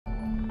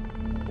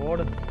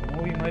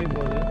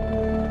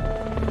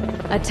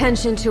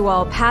Attention to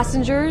all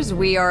passengers,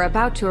 we are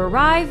about to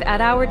arrive at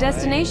our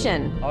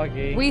destination.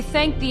 Okay. We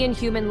thank the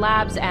Inhuman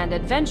Labs and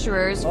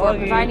adventurers for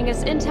providing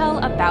us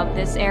intel about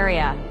this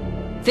area.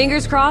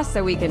 Fingers crossed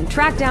that we can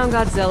track down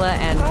Godzilla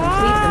and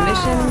complete the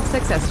mission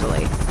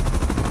successfully.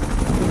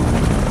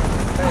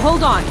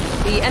 Hold on,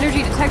 the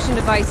energy detection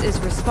device is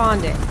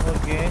responding.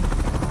 Okay.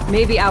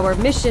 Maybe our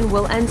mission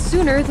will end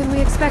sooner than we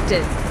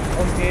expected.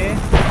 Okay.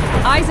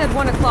 Eyes at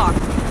 1 o'clock.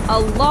 A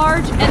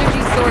large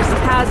energy source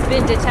has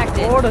been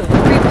detected. Order.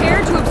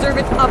 Prepare to observe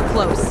it up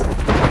close.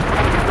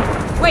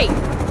 Wait,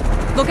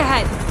 look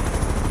ahead.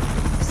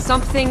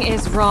 Something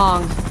is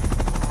wrong.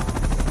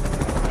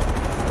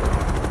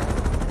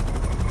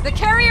 The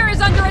carrier is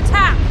under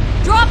attack.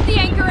 Drop the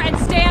anchor and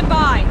stand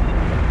by.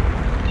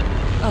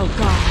 Oh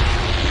god,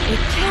 it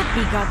can't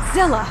be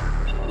Godzilla.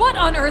 What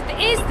on earth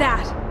is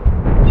that?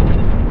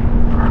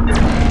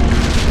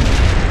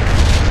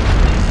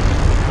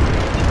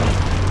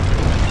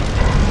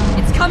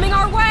 Coming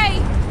our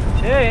way!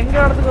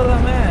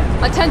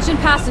 Attention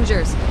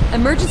passengers,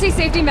 emergency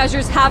safety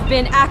measures have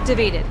been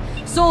activated.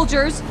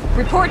 Soldiers,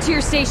 report to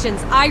your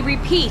stations. I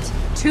repeat,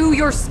 to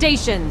your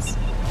stations.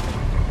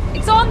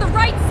 It's on the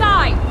right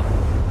side!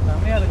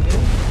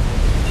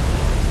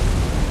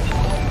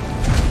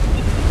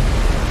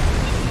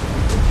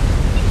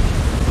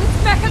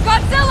 It's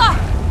Mechagodzilla!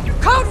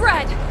 Code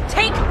Red,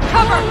 take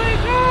cover!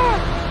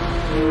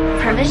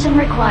 Permission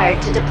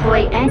required to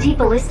deploy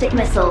anti-ballistic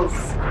missiles.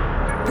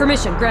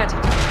 Permission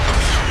granted.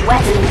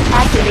 Weapons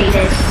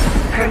activated.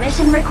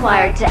 Permission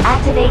required to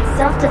activate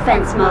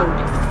self-defense mode.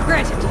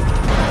 Granted.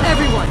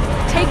 Everyone,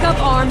 take up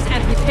arms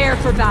and prepare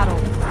for battle.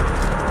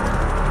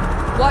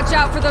 Watch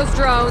out for those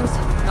drones.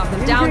 Knock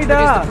them down to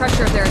reduce the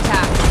pressure of their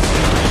attacks.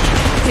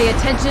 Pay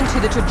attention to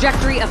the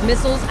trajectory of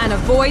missiles and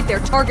avoid their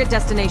target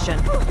destination.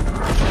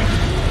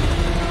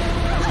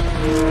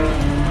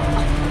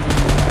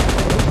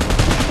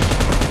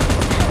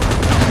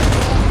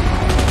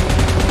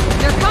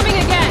 They're coming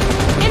again!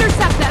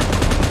 Intercept them!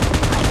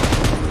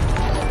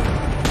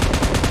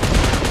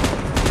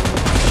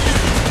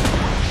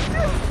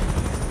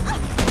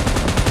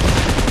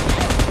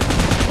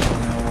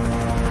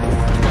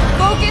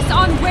 Focus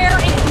on where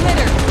it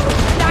glitters.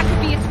 That could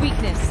be its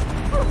weakness.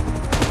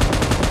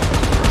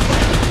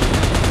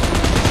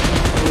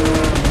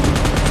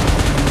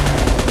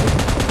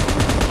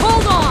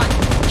 Hold on!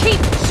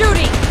 Keep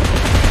shooting!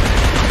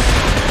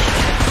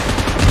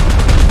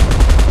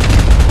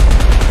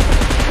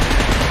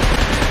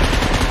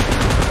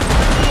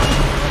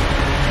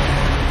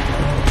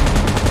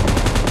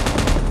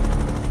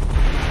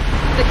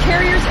 The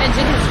carrier's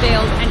engine has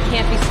failed and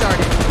can't be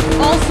started.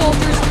 All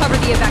soldiers cover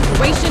the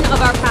evacuation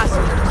of our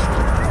passengers.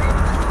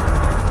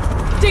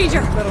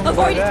 Danger!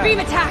 Avoid its beam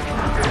attack!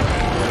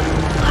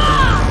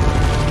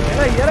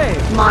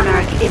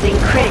 Monarch is in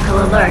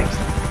critical alert.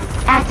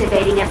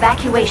 Activating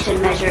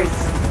evacuation measures.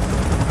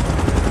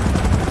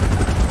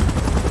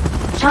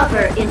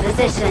 Chopper in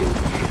position.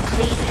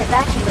 Please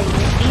evacuate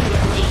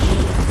immediately.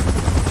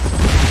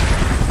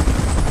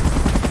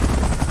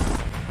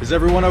 Is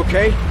everyone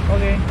okay?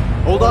 Okay.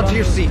 Hold on to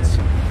your seats.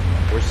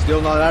 We're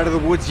still not out of the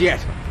woods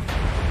yet.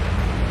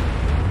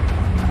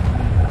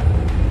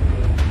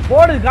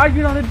 What is guard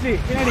on the tree?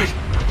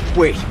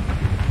 Wait,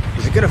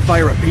 is it gonna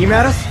fire a beam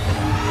at us?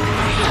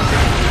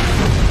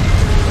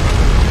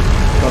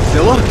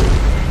 Godzilla?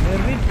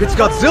 It's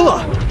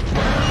Godzilla!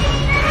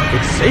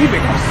 It's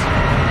saving us!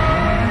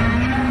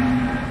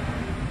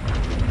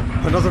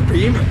 Another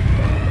beam?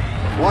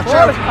 Watch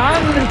out!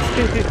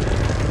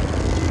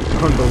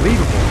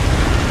 Unbelievable!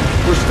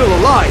 We're still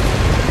alive!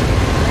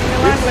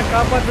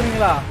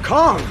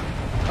 Kong!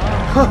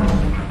 Huh.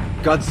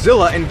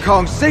 Godzilla and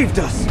Kong saved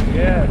us!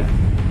 Yeah.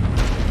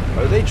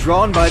 Are they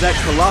drawn by that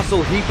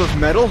colossal heap of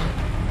metal?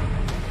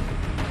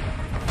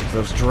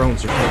 Those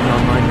drones are getting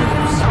on my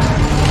nerves.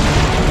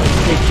 Let's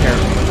take care of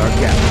them with our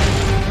gather.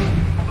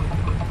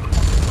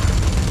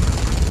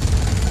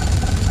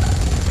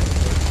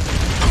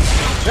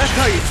 That's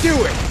how you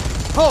do it!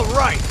 All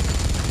right!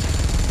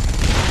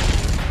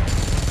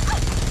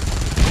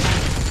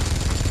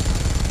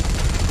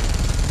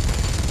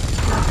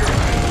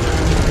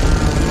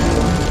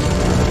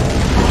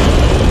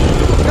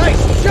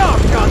 Nice job,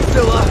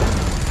 Godzilla!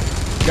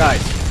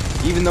 Guys,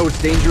 even though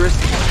it's dangerous,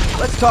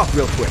 let's talk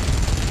real quick.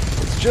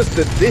 It's just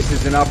that this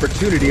is an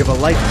opportunity of a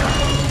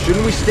lifetime.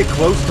 Shouldn't we stick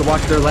close to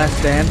watch their last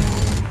stand?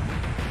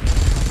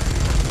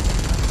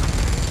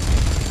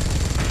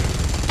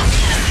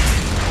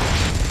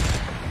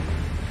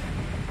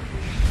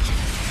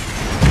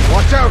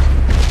 Watch out!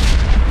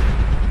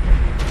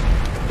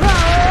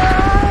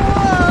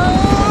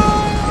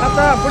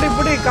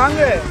 Pudi,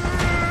 Kange!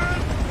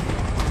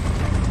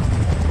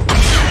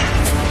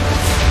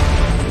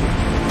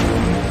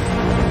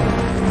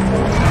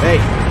 Hey,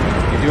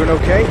 you doing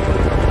okay?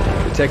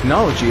 The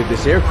technology of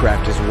this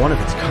aircraft is one of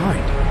its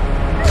kind.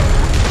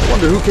 I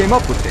wonder who came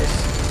up with this.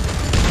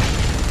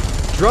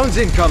 Drones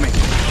incoming.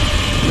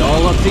 It's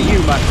all up to you,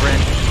 my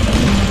friend.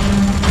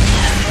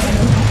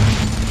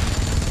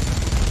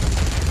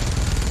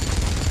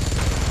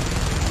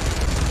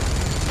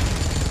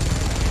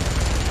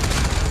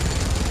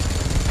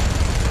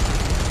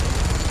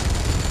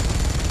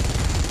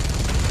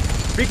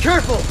 Be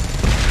careful!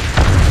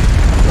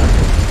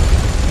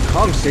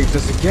 Kong saved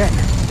us again.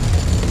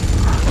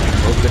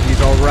 Hope that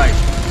he's alright.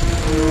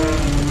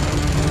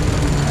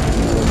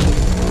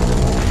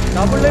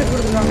 Double life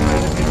கொடுத்துட்டாங்க.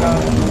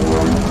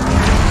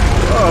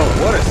 Oh,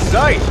 what a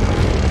sight!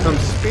 I'm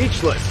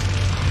speechless.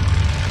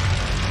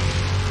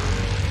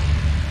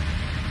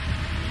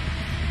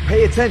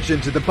 Pay attention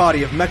to the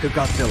body of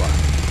Mechagodzilla.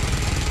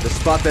 The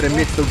spot that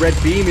emits the red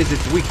beam is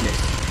its weakness.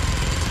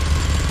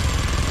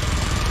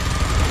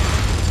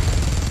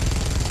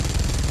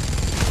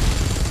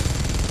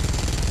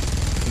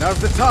 Now's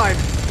the time.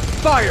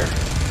 Fire!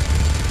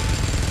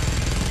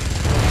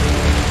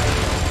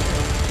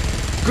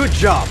 Good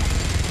job.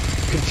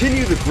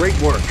 Continue the great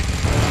work.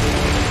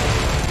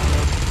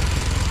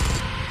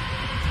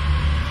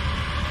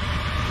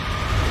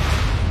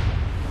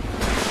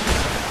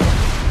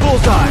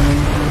 Bullseye!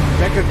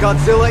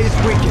 Mechagodzilla is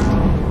weakened.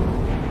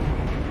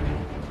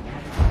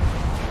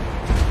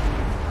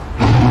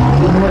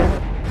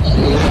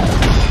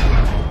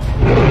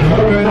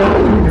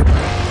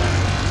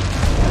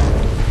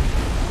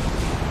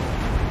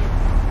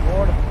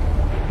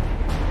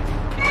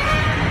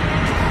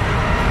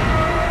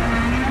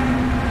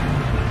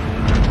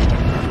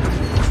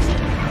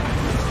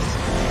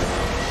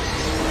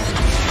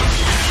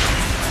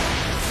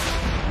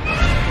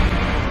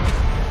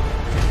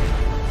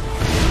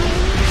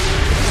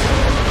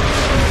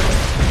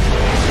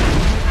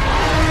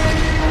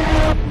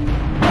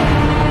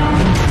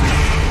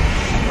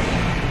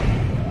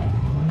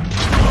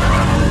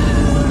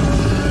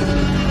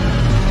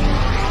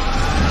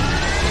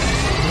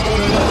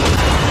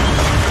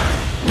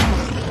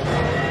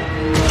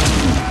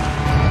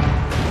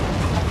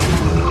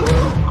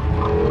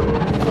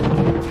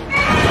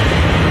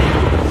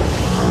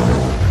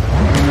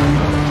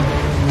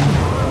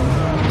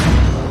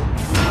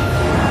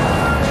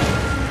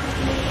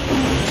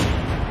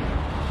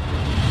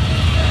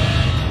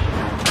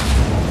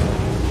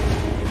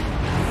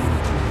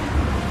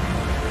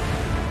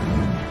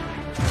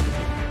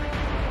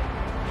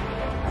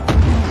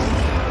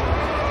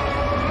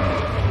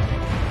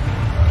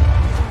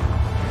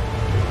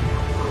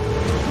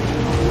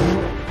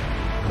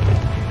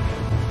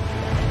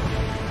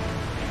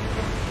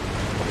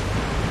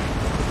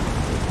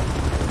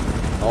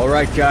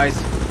 Alright guys,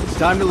 it's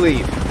time to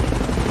leave.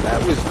 That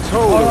was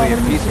totally a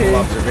peaceful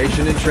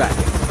observation and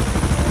tracking.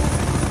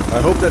 I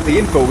hope that the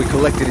info we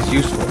collected is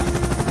useful.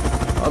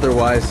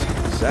 Otherwise,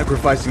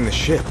 sacrificing the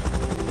ship.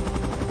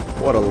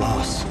 What a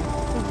loss.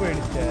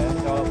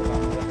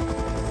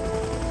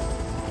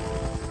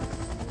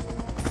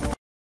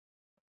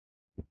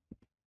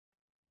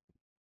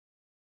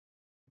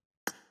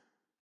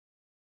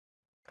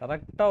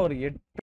 கரெக்டா ஒரு 8